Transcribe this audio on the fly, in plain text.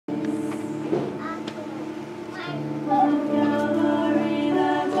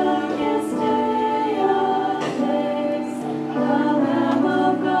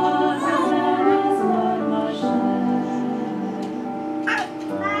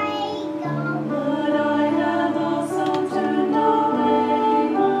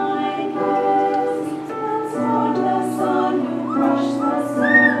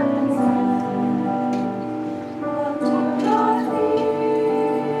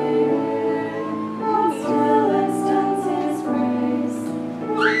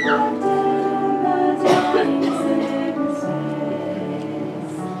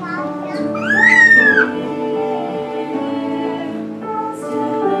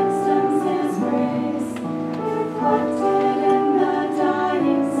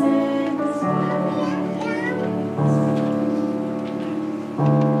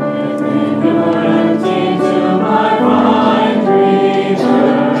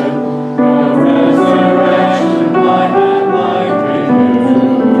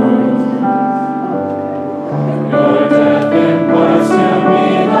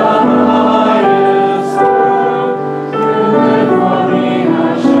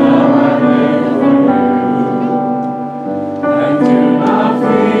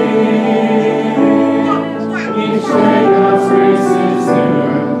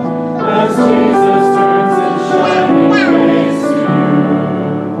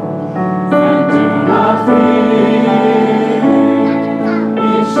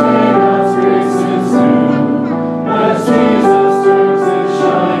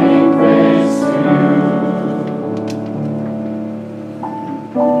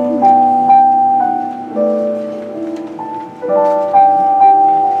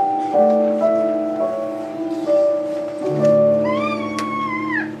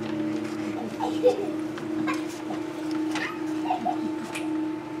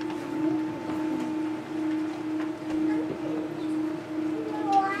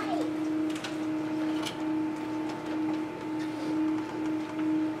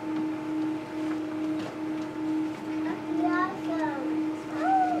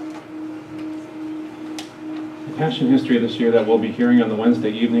Passion history this year that we'll be hearing on the Wednesday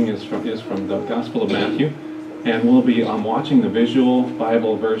evening is from the Gospel of Matthew, and we'll be watching the visual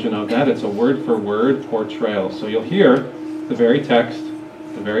Bible version of that. It's a word-for-word portrayal. So you'll hear the very text,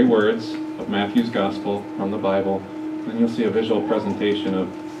 the very words of Matthew's Gospel from the Bible, and you'll see a visual presentation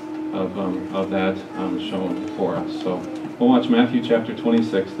of that shown for us. So we'll watch Matthew chapter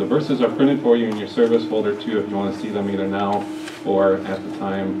 26. The verses are printed for you in your service folder too, if you want to see them either now or at the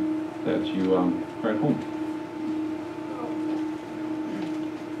time that you are at home.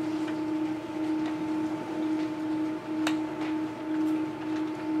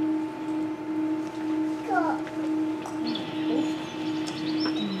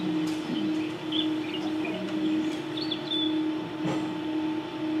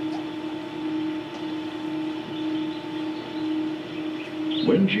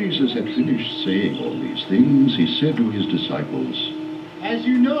 When Jesus had finished saying all these things, he said to his disciples, "As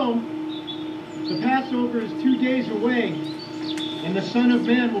you know, the Passover is 2 days away, and the Son of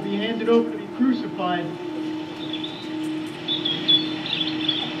Man will be handed over to be crucified."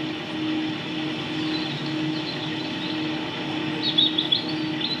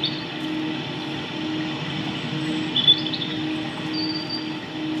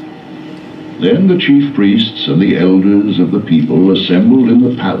 Then the chief priests and the elders of the people assembled in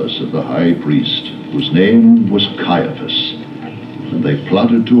the palace of the high priest, whose name was Caiaphas, and they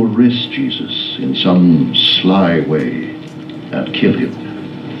plotted to arrest Jesus in some sly way and kill him.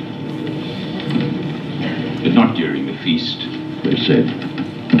 But not during the feast, They said,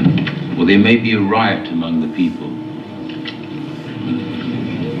 or there may be a riot among the people.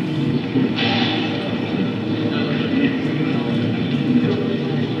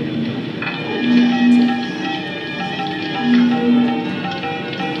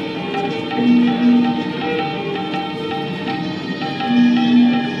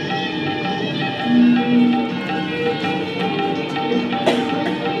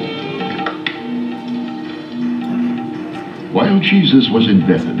 While Jesus was in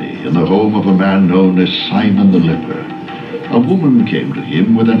Bethany, in the home of a man known as Simon the leper, a woman came to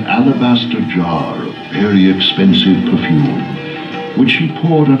him with an alabaster jar of very expensive perfume, which she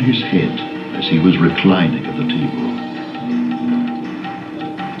poured on his head as he was reclining at the table.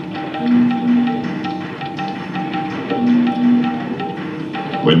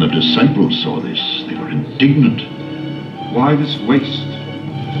 When the disciples saw this, they were indignant. "Why this waste?"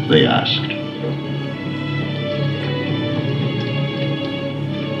 They asked.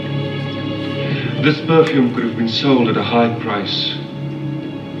 This perfume could have been sold at a high price,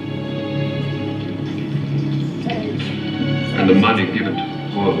 and the money given to the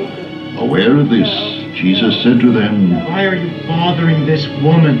poor. Aware of this, Jesus said to them, "Why are you bothering this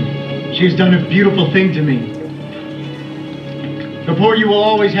woman? She has done a beautiful thing to me. The poor you will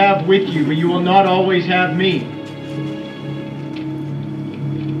always have with you, but you will not always have me."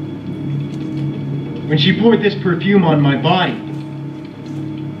 When she poured this perfume on my body,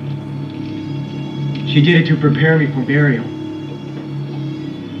 she did it to prepare me for burial.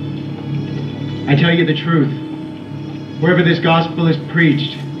 I tell you the truth, wherever this gospel is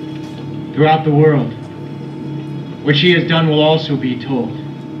preached throughout the world, what she has done will also be told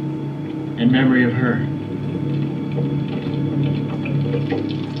in memory of her.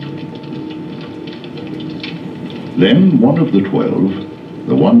 Then one of the 12,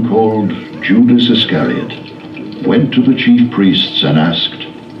 the one called Judas Iscariot, went to the chief priests and asked,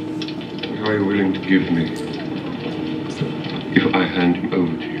 "What are you willing to give me if I hand him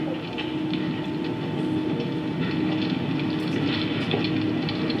over to you?"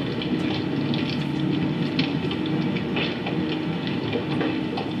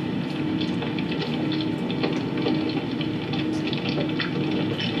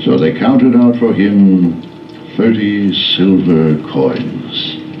 So they counted out for him 30 silver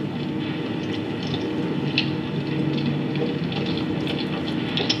coins.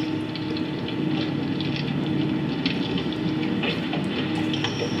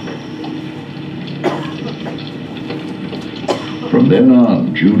 From then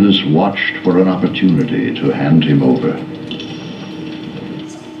on, Judas watched for an opportunity to hand him over.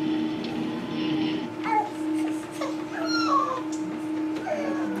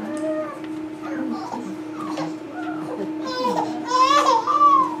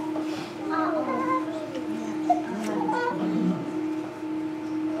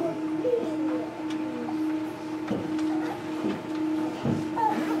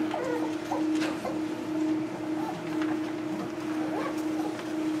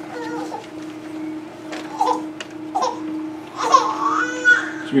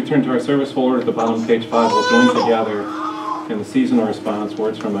 As we turn to our service folder at the bottom, page 5, we'll join together in the seasonal response,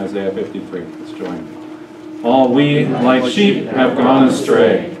 words from Isaiah 53. Let's join. All we, like sheep, have gone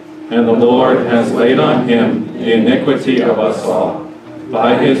astray, and the Lord has laid on him the iniquity of us all.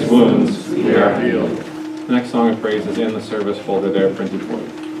 By his wounds we are healed. The next song of praise is in the service folder there printed for you.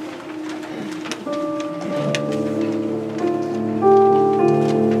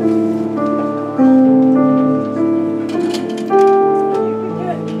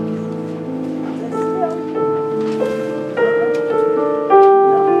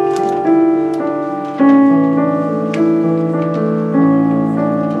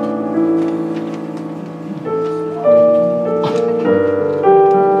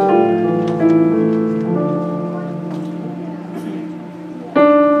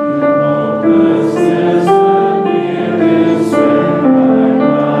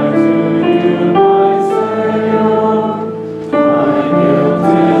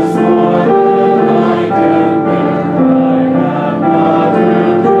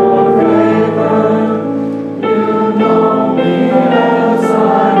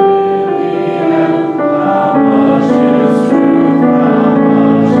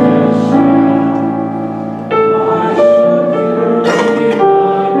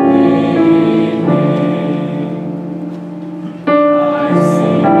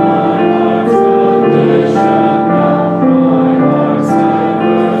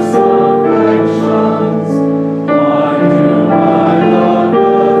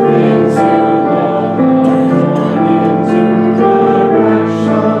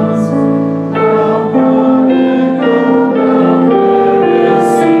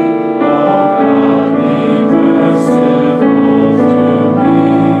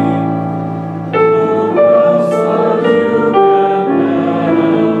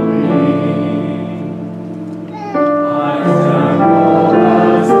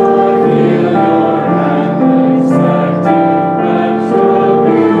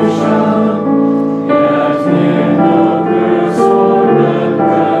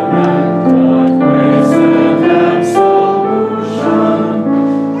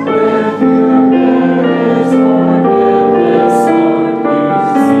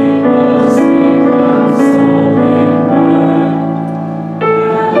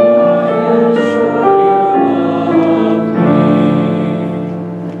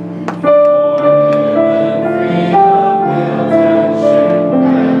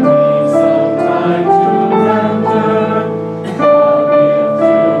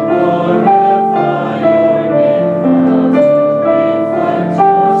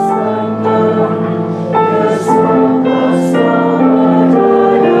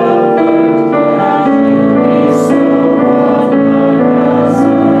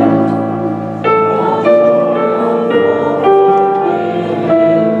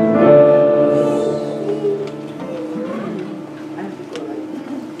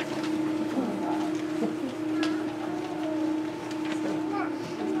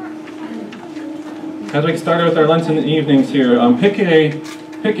 As we start with our Lenten evenings here, pick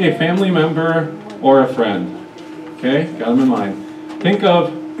a family member or a friend. Okay, got them in mind. Think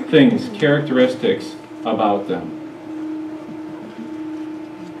of things, characteristics about them.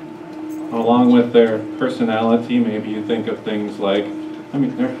 Along with their personality, maybe you think of things like,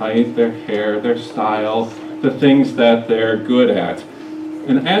 their height, their hair, their style, the things that they're good at.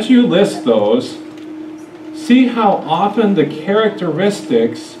 And as you list those, see how often the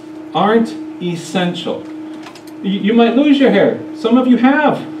characteristics aren't essential. You might lose your hair. Some of you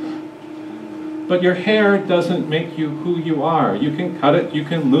have. But your hair doesn't make you who you are. You can cut it, you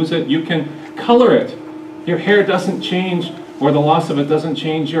can lose it, you can color it. Your hair doesn't change, or the loss of it doesn't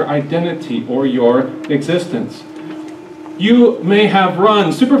change your identity or your existence. You may have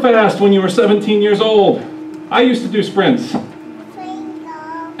run super fast when you were 17 years old. I used to do sprints.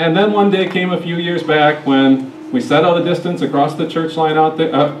 And then one day came a few years back when we set out a distance across the church line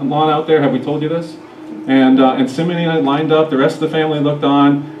lawn out there. Have we told you this? And Simeon and I lined up. The rest of the family looked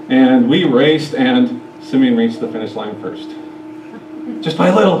on, and we raced. And Simeon reached the finish line first, just by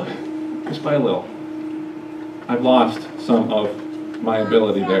a little. Just by a little. I've lost some of my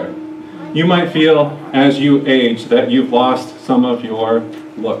ability there. You might feel as you age that you've lost some of your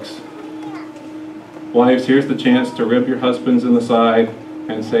looks. Wives, here's the chance to rib your husbands in the side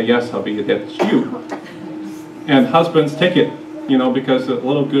and say, yes, hubby, it's you. And husbands, take it, because a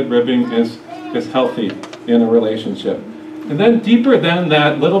little good ribbing is healthy in a relationship. And then deeper than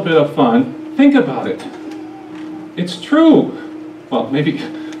that little bit of fun, think about it. It's true. Well, maybe,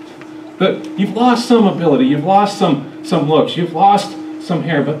 but you've lost some ability, you've lost some looks, you've lost some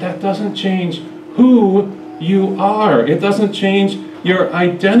hair, but that doesn't change who you are. It doesn't change your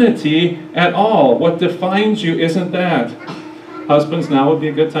identity at all. What defines you isn't that. Husbands, now would be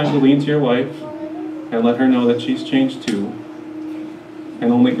a good time to lean to your wife and let her know that she's changed too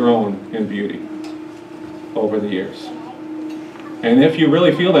and only grown in beauty over the years. And if you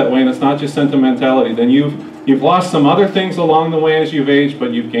really feel that way, and it's not just sentimentality, then you've lost some other things along the way as you've aged,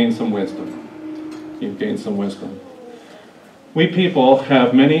 but you've gained some wisdom. You've gained some wisdom. We people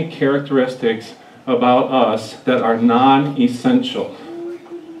have many characteristics about us that are non-essential.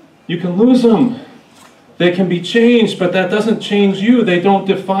 You can lose them. They can be changed, but that doesn't change you. They don't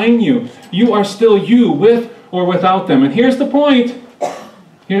define you. You are still you, with or without them. And here's the point.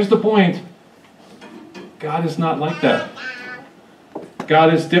 Here's the point. God is not like that.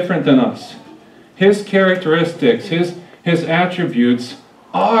 God is different than us. His characteristics, his attributes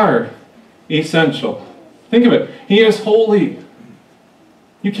are essential. Think of it. He is holy.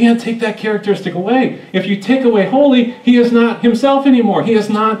 You can't take that characteristic away. If you take away holy, he is not himself anymore. He is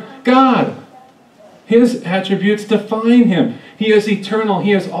not God. His attributes define him. He is eternal.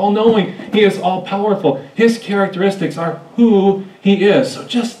 He is all-knowing. He is all-powerful. His characteristics are who he is. So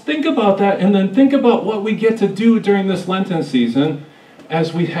just think about that, and then think about what we get to do during this Lenten season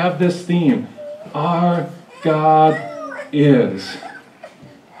as we have this theme. Our God is.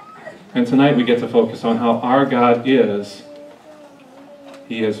 And tonight we get to focus on how our God is.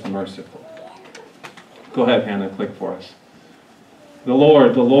 He is merciful. Go ahead, Hannah, click for us. The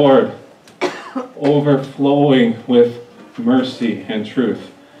Lord, overflowing with mercy and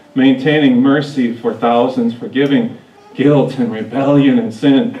truth, maintaining mercy for thousands, forgiving guilt and rebellion and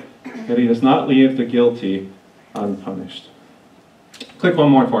sin, that he does not leave the guilty unpunished. Click one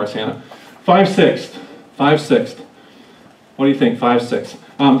more for us, Hannah. 5/6. 5/6. What do you think? 5/6.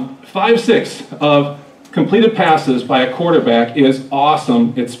 5/6 of completed passes by a quarterback is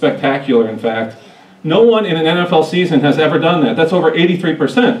awesome. It's spectacular, in fact. No one in an NFL season has ever done that. That's over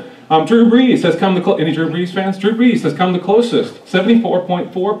 83%. Drew Brees has come the any Drew Brees fans? Drew Brees has come the closest.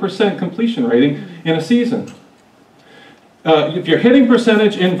 74.4% completion rating in a season. If your hitting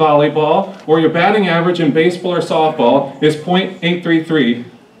percentage in volleyball or your batting average in baseball or softball is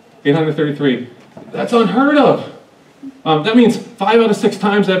 .833, that's unheard of. That means 5 out of 6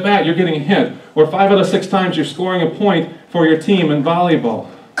 times at bat you're getting a hit, or 5 out of 6 times you're scoring a point for your team in volleyball.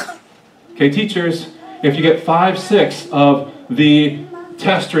 Okay, teachers, if you get 5/6 of the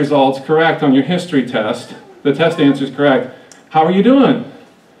test results correct on your history test, the test answer is correct, how are you doing?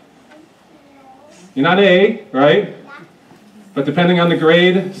 You're not A, right? But depending on the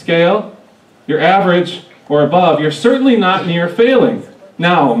grade scale, you're average or above. You're certainly not near failing.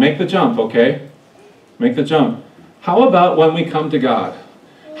 Now, make the jump, okay? Make the jump. How about when we come to God?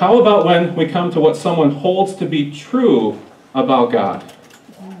 How about when we come to what someone holds to be true about God?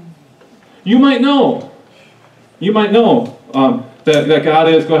 You might know. You might know that God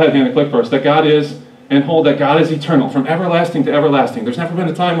is, go ahead, Hannah, click first, that God is, and hold that God is eternal, from everlasting to everlasting. There's never been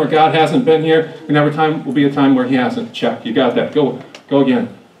a time where God hasn't been here, and every time will be a time where he hasn't. Check, you got that. Go again.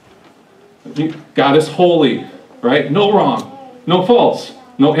 God is holy, right? No wrong, no faults,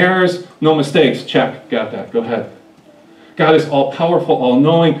 no errors, no mistakes. Check, got that. Go ahead. God is all-powerful,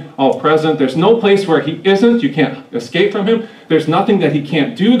 all-knowing, all-present. There's no place where he isn't. You can't escape from him. There's nothing that he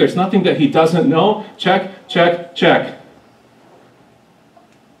can't do. There's nothing that he doesn't know. Check, check, check.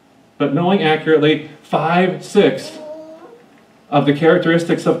 But knowing accurately 5/6 of the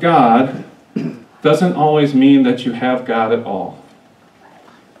characteristics of God doesn't always mean that you have God at all.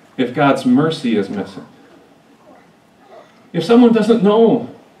 If God's mercy is missing, if someone doesn't know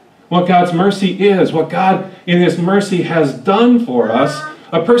what God's mercy is, what God in his mercy has done for us,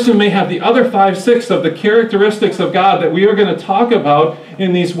 a person may have the other 5/6 of the characteristics of God that we are going to talk about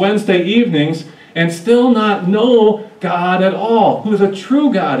in these Wednesday evenings and still not know God at all, who the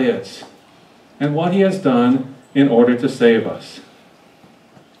true God is, and what he has done in order to save us.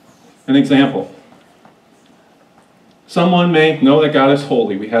 An example. Someone may know that God is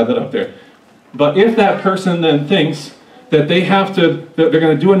holy. We have that up there. But if that person then thinks that that they're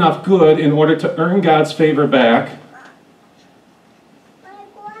going to do enough good in order to earn God's favor back,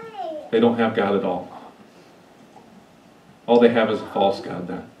 they don't have God at all. All they have is a false God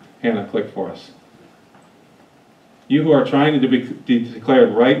then. Hannah, click for us. You who are trying to be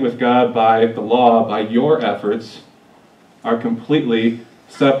declared right with God by the law, by your efforts, are completely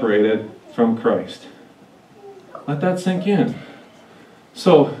separated from Christ. Let that sink in.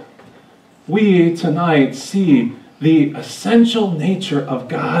 So, we tonight see the essential nature of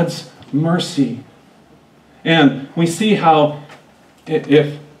God's mercy. And we see how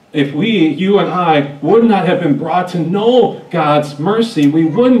if you and I, would not have been brought to know God's mercy, we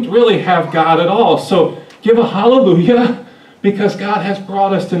wouldn't really have God at all. So give a hallelujah, because God has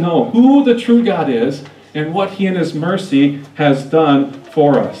brought us to know who the true God is and what he in his mercy has done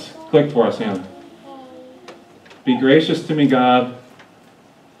for us. Click for us, Hannah. Be gracious to me, God,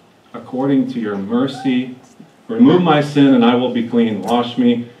 according to your mercy. Remove my sin and I will be clean. Wash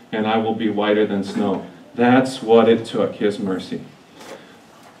me and I will be whiter than snow. That's what it took, his mercy.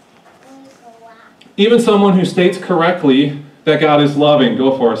 Even someone who states correctly that God is loving,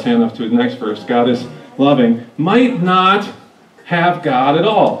 go for us, hand up to the next verse, God is loving, might not have God at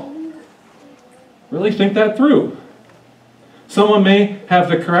all. Really think that through. Someone may have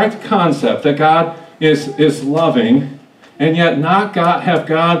the correct concept that God is loving, and yet not have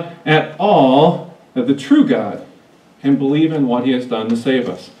God at all, the true God, and believe in what he has done to save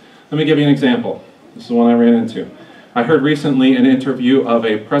us. Let me give you an example. This is one I ran into. I heard recently an interview of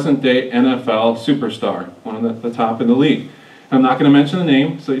a present-day NFL superstar, one of the top in the league. I'm not going to mention the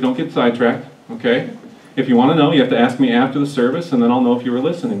name so you don't get sidetracked, okay? If you want to know, you have to ask me after the service, and then I'll know if you were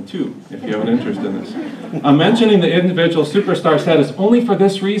listening, too, if you have an interest in this. I'm mentioning the individual superstar status only for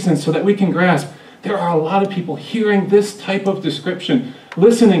this reason, so that we can grasp there are a lot of people hearing this type of description,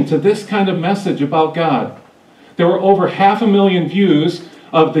 listening to this kind of message about God. There were over 500,000 views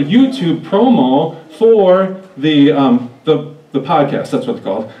of the YouTube promo for the podcast, that's what it's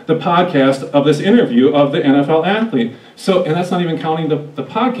called, the podcast of this interview of the NFL athlete. So, and that's not even counting the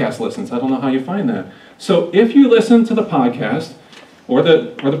podcast listens. I don't know how you find that. So if you listen to the podcast or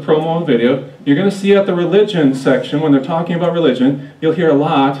the promo and video, you're going to see at the religion section, when they're talking about religion, you'll hear a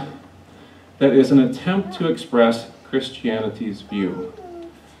lot that is an attempt to express Christianity's view.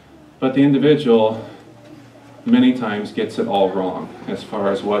 But the individual many times gets it all wrong as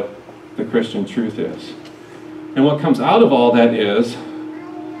far as what the Christian truth is. And what comes out of all that is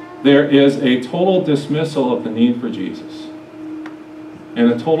there is a total dismissal of the need for Jesus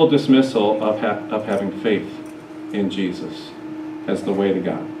and a total dismissal of having faith in Jesus as the way to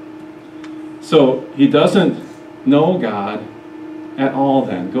God. So he doesn't know God at all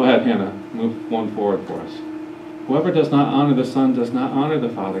then. Go ahead, Hannah. Move one forward for us. Whoever does not honor the Son does not honor the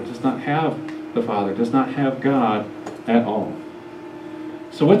Father, does not have the Father, does not have God at all.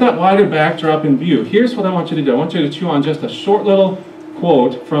 So with that wider backdrop in view, here's what I want you to do. I want you to chew on just a short little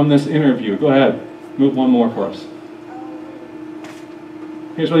quote from this interview. Go ahead. Move one more for us.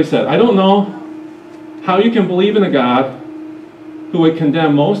 Here's what he said. I don't know how you can believe in a God who would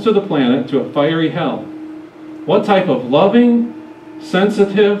condemn most of the planet to a fiery hell. What type of loving,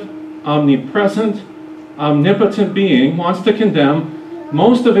 sensitive, omnipresent, omnipotent being wants to condemn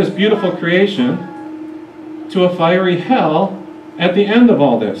most of his beautiful creation to a fiery hell at the end of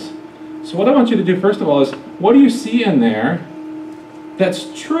all this? So what I want you to do first of all is, what do you see in there that's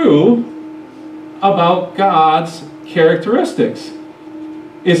true about God's characteristics?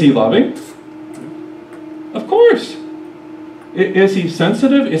 Is he loving? Of course. Is he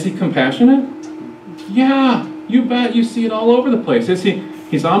sensitive? Is he compassionate? Yeah, you bet. You see it all over the place.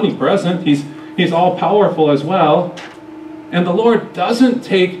 He's omnipresent. He's all-powerful as well. And the Lord doesn't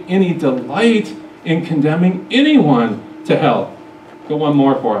take any delight in condemning anyone to hell. Go one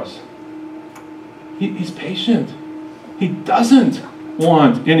more for us. He's patient. He doesn't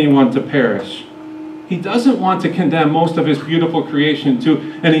want anyone to perish. He doesn't want to condemn most of his beautiful creation to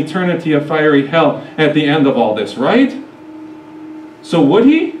an eternity of fiery hell at the end of all this, right? So would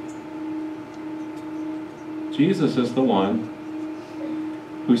he? Jesus is the one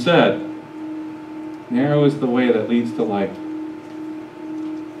who said, narrow is the way that leads to life.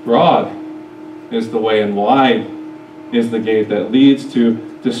 Broad is the way and wide is the gate that leads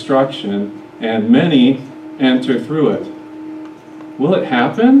to destruction, and many enter through it. Will it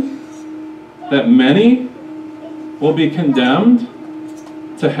happen that many will be condemned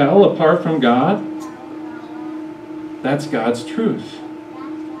to hell apart from God? That's God's truth.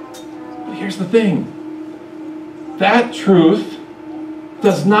 But here's the thing. That truth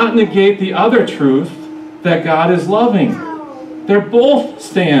does not negate the other truth that God is loving. They both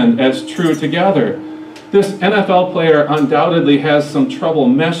stand as true together. This NFL player undoubtedly has some trouble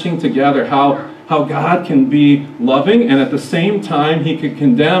meshing together how God can be loving and at the same time he could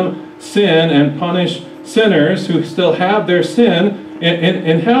condemn sin and punish sinners who still have their sin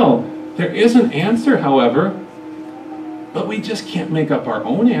in hell. There is an answer, however, but we just can't make up our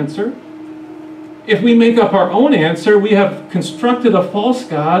own answer. If we make up our own answer, we have constructed a false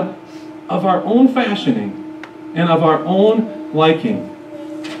God of our own fashioning and of our own liking.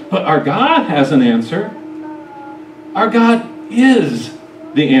 But our God has an answer. Our God is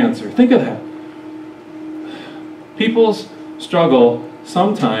the answer. Think of that. People's struggle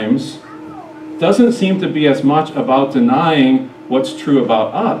sometimes doesn't seem to be as much about denying what's true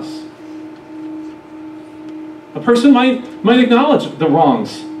about us. A person might acknowledge the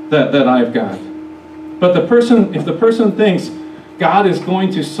wrongs that I've got. But if the person thinks God is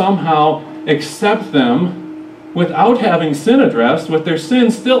going to somehow accept them without having sin addressed, with their sin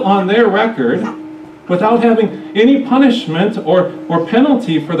still on their record, without having any punishment or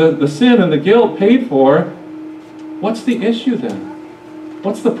penalty for the sin and the guilt paid for, what's the issue then?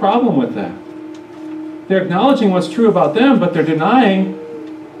 What's the problem with that? They're acknowledging what's true about them, but they're denying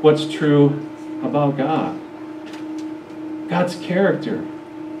what's true about God. God's character.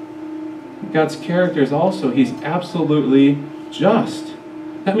 God's character is also, he's absolutely just.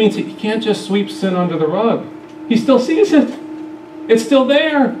 That means he can't just sweep sin under the rug. He still sees it. It's still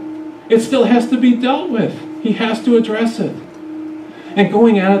there. It still has to be dealt with. He has to address it. And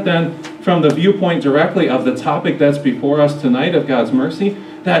going at it then from the viewpoint directly of the topic that's before us tonight of God's mercy,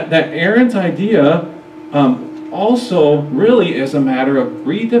 that errant idea also really is a matter of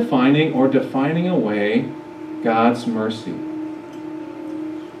redefining or defining away God's mercy.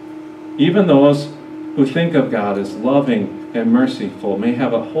 Even those who think of God as loving and merciful may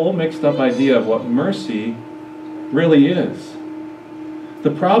have a whole mixed up idea of what mercy really is.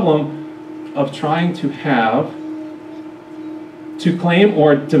 The problem of trying to claim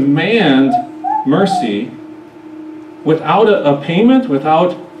or demand mercy without a payment,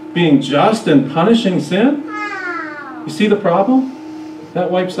 without being just and punishing sin. You see the problem? That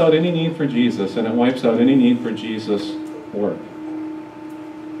wipes out any need for Jesus, and it wipes out any need for Jesus' work.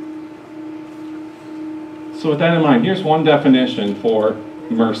 So with that in mind, here's one definition for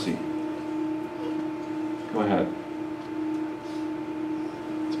mercy. Go ahead.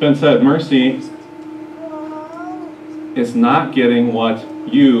 It's been said, mercy is not getting what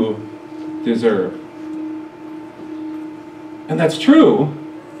you deserve. And that's true.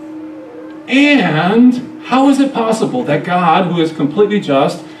 And how is it possible that God, who is completely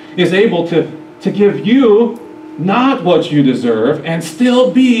just, is able to give you not what you deserve and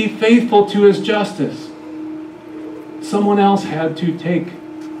still be faithful to his justice? Someone else had to take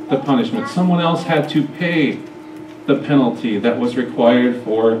the punishment. Someone else had to pay the penalty that was required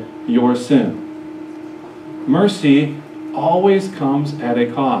for your sin. Mercy always comes at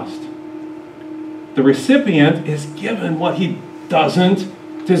a cost. The recipient is given what he doesn't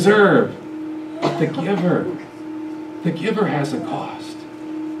deserve. But the giver has a cost.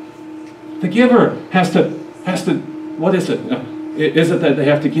 The giver has to, what is it? Is it that they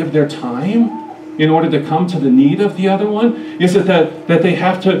have to give their time in order to come to the need of the other one? Is it that they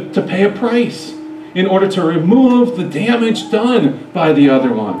have to pay a price in order to remove the damage done by the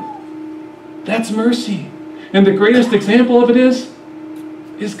other one? That's mercy. And the greatest example of it is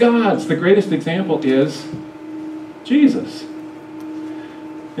God's. The greatest example is Jesus.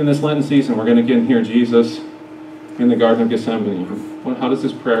 In this Lenten season, we're going to again hear Jesus in the Garden of Gethsemane. How does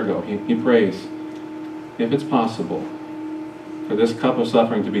his prayer go? He prays, if it's possible, for this cup of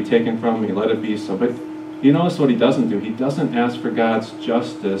suffering to be taken from me, let it be so. But you notice what he doesn't do. He doesn't ask for God's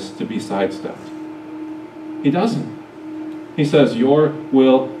justice to be sidestepped. He doesn't. He says, your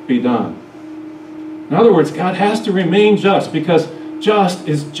will be done. In other words, God has to remain just, because just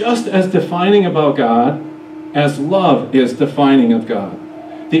is just as defining about God as love is defining of God.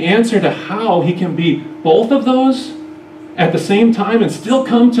 The answer to how he can be both of those at the same time and still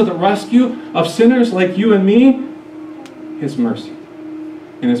come to the rescue of sinners like you and me, his mercy.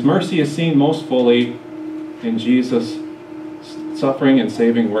 And his mercy is seen most fully in Jesus' suffering and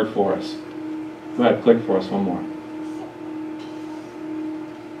saving work for us. Go ahead, click for us one more.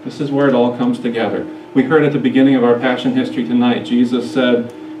 This is where it all comes together. We heard at the beginning of our Passion history tonight, Jesus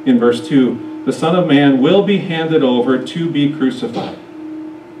said in verse 2, the Son of Man will be handed over to be crucified.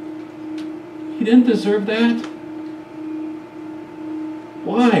 He didn't deserve that.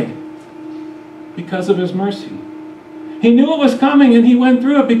 Why? Because of his mercy. He knew it was coming and he went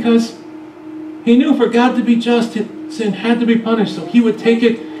through it because he knew for God to be just, sin had to be punished, so he would take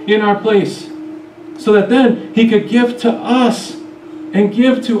it in our place. So that then he could give to us and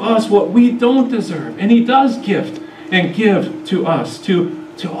give to us what we don't deserve. And he does gift and give to us, to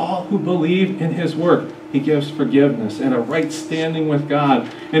all who believe in his work. He gives forgiveness and a right standing with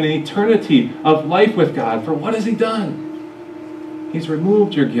God and an eternity of life with God. For what has he done? He's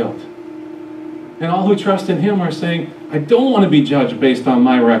removed your guilt. And all who trust in him are saying, I don't want to be judged based on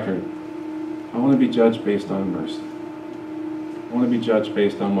my record. I want to be judged based on mercy. I want to be judged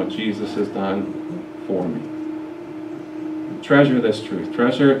based on what Jesus has done for me. Treasure this truth.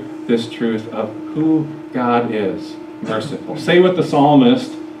 Treasure this truth of who God is, merciful. Say with the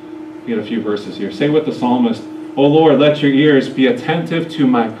psalmist, we get a few verses here. Say with the psalmist, O Lord, let your ears be attentive to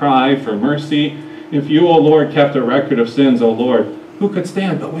my cry for mercy. If you, O Lord, kept a record of sins, O Lord, who could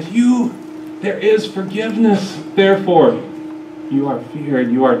stand? But with you, there is forgiveness. Therefore, you are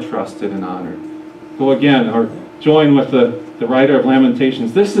feared, you are trusted and honored. Go again, or join with the writer of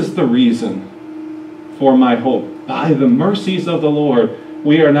Lamentations. This is the reason for my hope. By the mercies of the Lord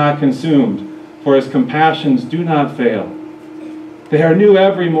we are not consumed, for his compassions do not fail. They are new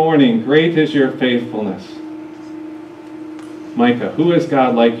every morning. Great is your faithfulness. Micah, who is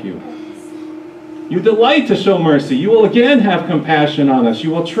God like you? You delight to show mercy. You will again have compassion on us.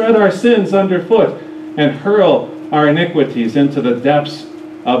 You will tread our sins underfoot and hurl our iniquities into the depths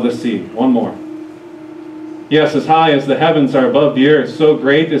of the sea. One more. Yes, as high as the heavens are above the earth, so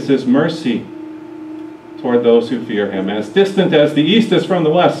great is his mercy toward those who fear him. As distant as the east is from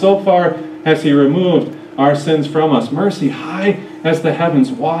the west, so far has he removed our sins from us. Mercy high as the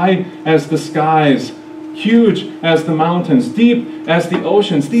heavens, wide as the skies, huge as the mountains, deep as the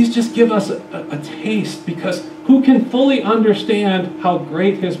oceans. These just give us a taste, because who can fully understand how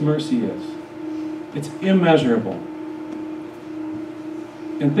great his mercy is? It's immeasurable.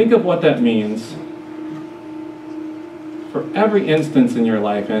 And think of what that means for every instance in your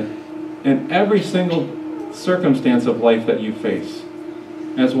life and every single circumstance of life that you face.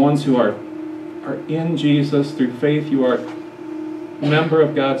 As ones who are in Jesus through faith, you are a member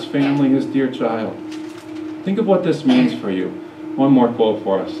of God's family, his dear child. Think of what this means for you. One more quote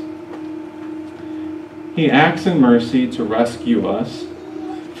for us. He acts in mercy to rescue us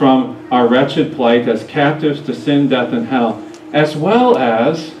from our wretched plight as captives to sin, death, and hell, as well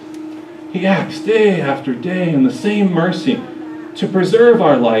as he acts day after day in the same mercy to preserve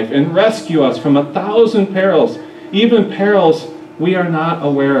our life and rescue us from 1,000 perils, even perils we are not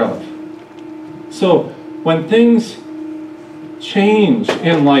aware of. So when things change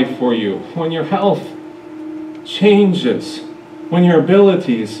in life for you, when your health changes, when your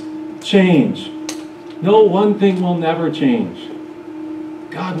abilities change, no, one thing will never change.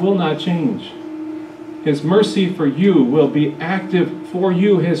 God will not change. His mercy for you will be active for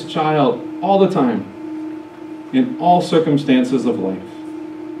you, his child, all the time, in all circumstances of life.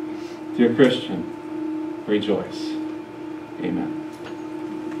 Dear Christian, rejoice. Amen.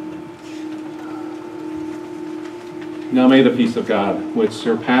 Now may the peace of God, which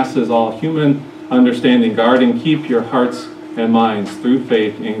surpasses all human understanding, guard and keep your hearts and minds through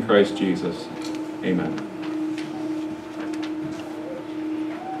faith in Christ Jesus. Amen.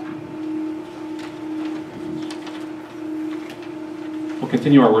 We'll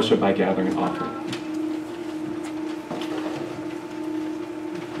continue our worship by gathering an offering.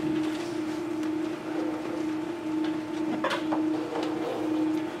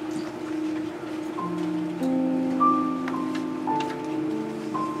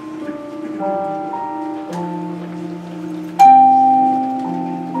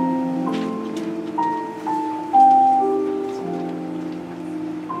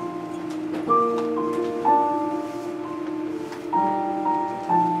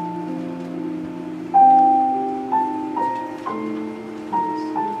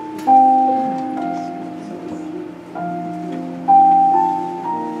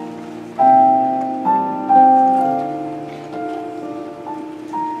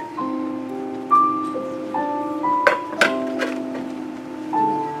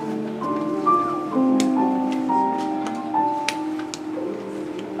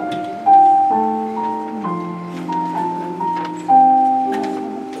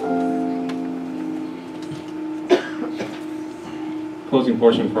 Closing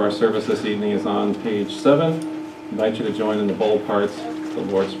portion for our service this evening is on page 7. I invite you to join in the bold parts of the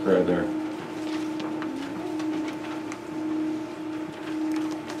Lord's Prayer there.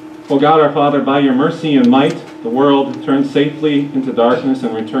 O God our Father, by your mercy and might, the world turns safely into darkness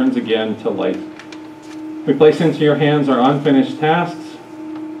and returns again to light. We place into your hands our unfinished tasks,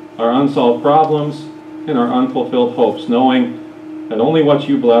 our unsolved problems, and our unfulfilled hopes, knowing that only what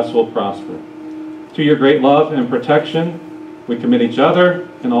you bless will prosper. To your great love and protection, we commit each other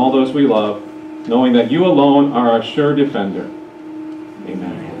and all those we love, knowing that you alone are our sure defender.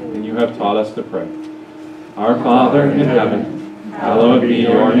 Amen. And you have taught us to pray. Our Father in heaven, hallowed be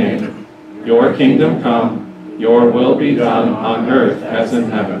your name. Your kingdom come, your will be done on earth as in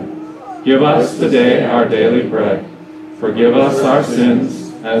heaven. Give us today our daily bread. Forgive us our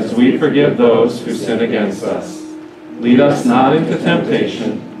sins as we forgive those who sin against us. Lead us not into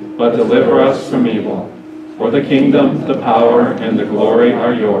temptation, but deliver us from evil. For the kingdom, the power, and the glory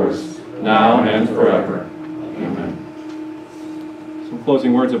are yours, now and forever. Amen. Some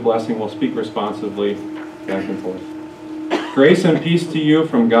closing words of blessing. We'll speak responsively back and forth. Grace and peace to you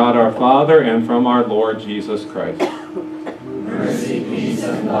from God our Father and from our Lord Jesus Christ. Mercy, peace,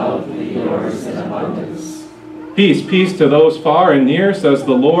 and love be yours in abundance. Peace, peace to those far and near, says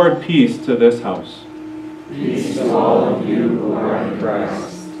the Lord, peace to this house. Peace to all of you who are in Christ.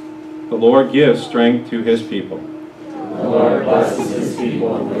 The Lord gives strength to his people. The Lord blesses his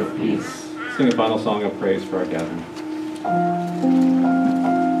people with peace. sing a final song of praise for our gathering.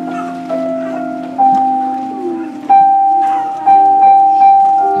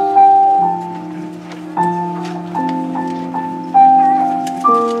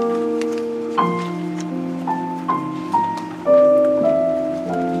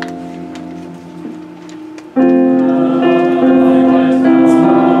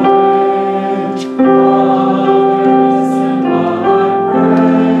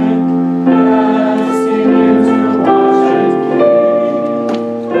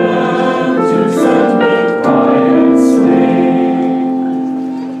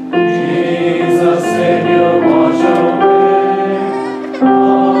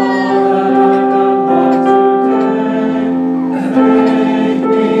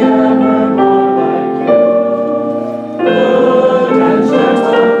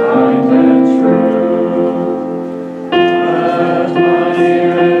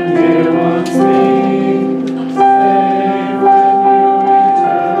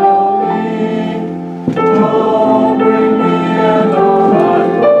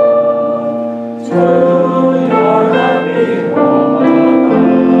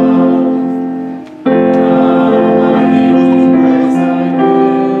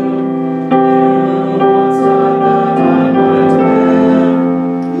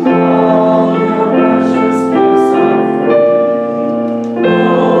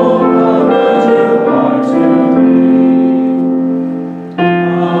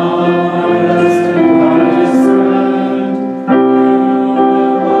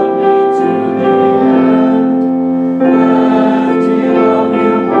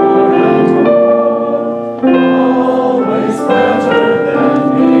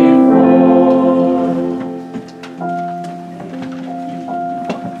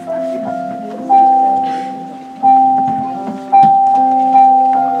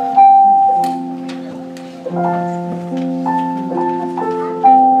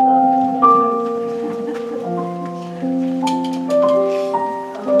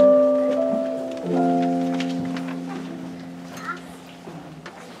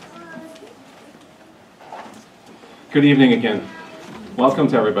 Good evening again. Welcome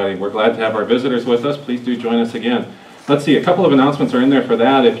to everybody. We're glad to have our visitors with us. Please do join us again. Let's see, a couple of announcements are in there for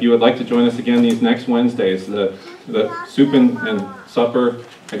that. If you would like to join us again these next Wednesdays, the soup and supper,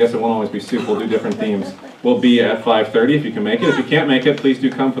 I guess it won't always be soup, we'll do different themes, will be at 5:30 if you can make it. If you can't make it, please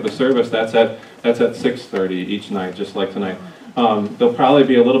do come for the service. That's at 6:30 each night, just like tonight. They'll probably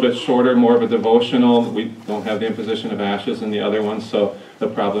be a little bit shorter, more of a devotional. We don't have the imposition of ashes in the other ones, so they'll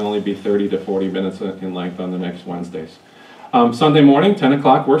probably only be 30 to 40 minutes in length on the next Wednesdays. Sunday morning, 10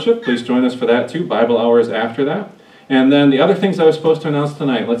 o'clock worship. Please join us for that too. Bible hours after that. And then the other things I was supposed to announce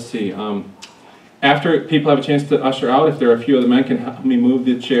tonight, let's see. After people have a chance to usher out, if there are a few of the men can help me move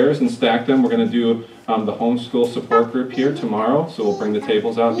the chairs and stack them, we're going to do the homeschool support group here tomorrow. So we'll bring the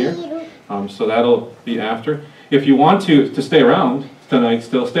tables out here. So that'll be after. If you want to stay around tonight,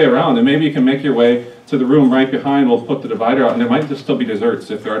 still stay around, and maybe you can make your way to the room right behind. We'll put the divider out, and there might just still be desserts.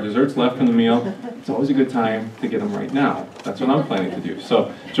 If there are desserts left in the meal, it's always a good time to get them right now. That's what I'm planning to do.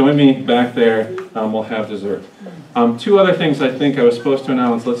 So join me back there. We'll have dessert. Two other things I think I was supposed to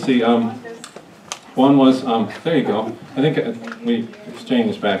announce. Let's see. One was, there you go. I think we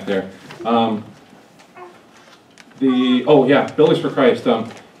exchanged back there. Builders for Christ.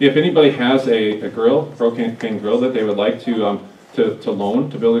 If anybody has a grill, propane grill that they would like to loan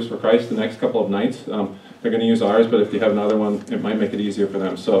to Builders for Christ the next couple of nights, they're going to use ours, but if you have another one, it might make it easier for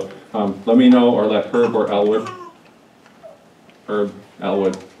them. So let me know, or let Herb or Elwood,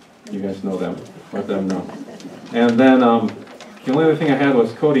 you guys know them, let them know. And then the only other thing I had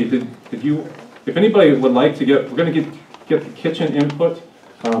was, Cody, did you, if anybody would like to we're going to get the kitchen input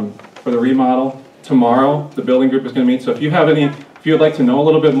for the remodel tomorrow. The building group is going to meet, so if you would like to know a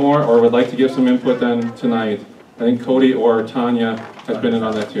little bit more or would like to give some input then tonight, I think Cody or Tanya has been in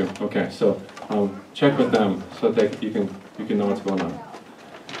on that too. Okay, so check with them so that you can know what's going on.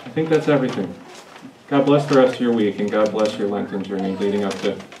 I think that's everything. God bless the rest of your week, and God bless your Lenten journey leading up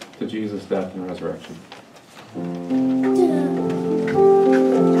to Jesus' death and resurrection.